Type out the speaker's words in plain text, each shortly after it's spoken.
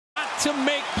to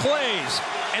make plays.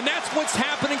 And that's what's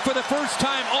happening for the first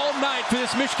time all night for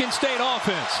this Michigan State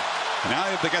offense. Now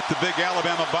they got the big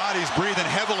Alabama bodies breathing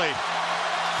heavily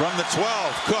from the 12.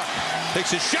 Cook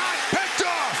takes a shot, picked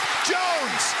off.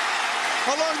 Jones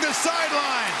along the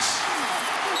sidelines.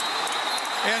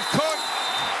 And Cook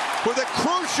with a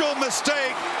crucial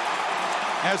mistake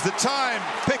as the time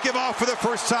pick him off for the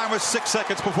first time with 6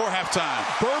 seconds before halftime.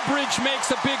 Burbridge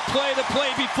makes a big play the play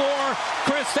before.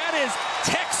 Chris, that is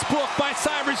textbook by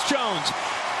Cyrus Jones.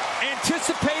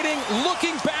 Anticipating,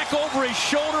 looking back over his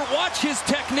shoulder. Watch his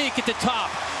technique at the top.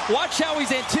 Watch how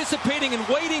he's anticipating and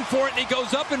waiting for it, and he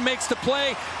goes up and makes the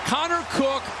play. Connor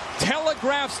Cook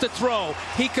telegraphs the throw.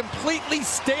 He completely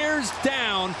stares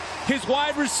down his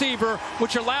wide receiver,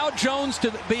 which allowed Jones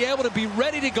to be able to be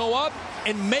ready to go up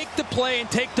and make the play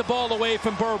and take the ball away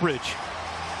from Burbridge.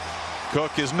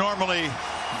 Cook is normally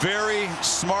very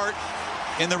smart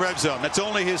in the red zone. That's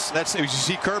only his, you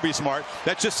see Kirby smart.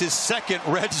 That's just his second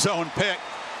red zone pick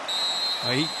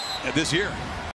this year.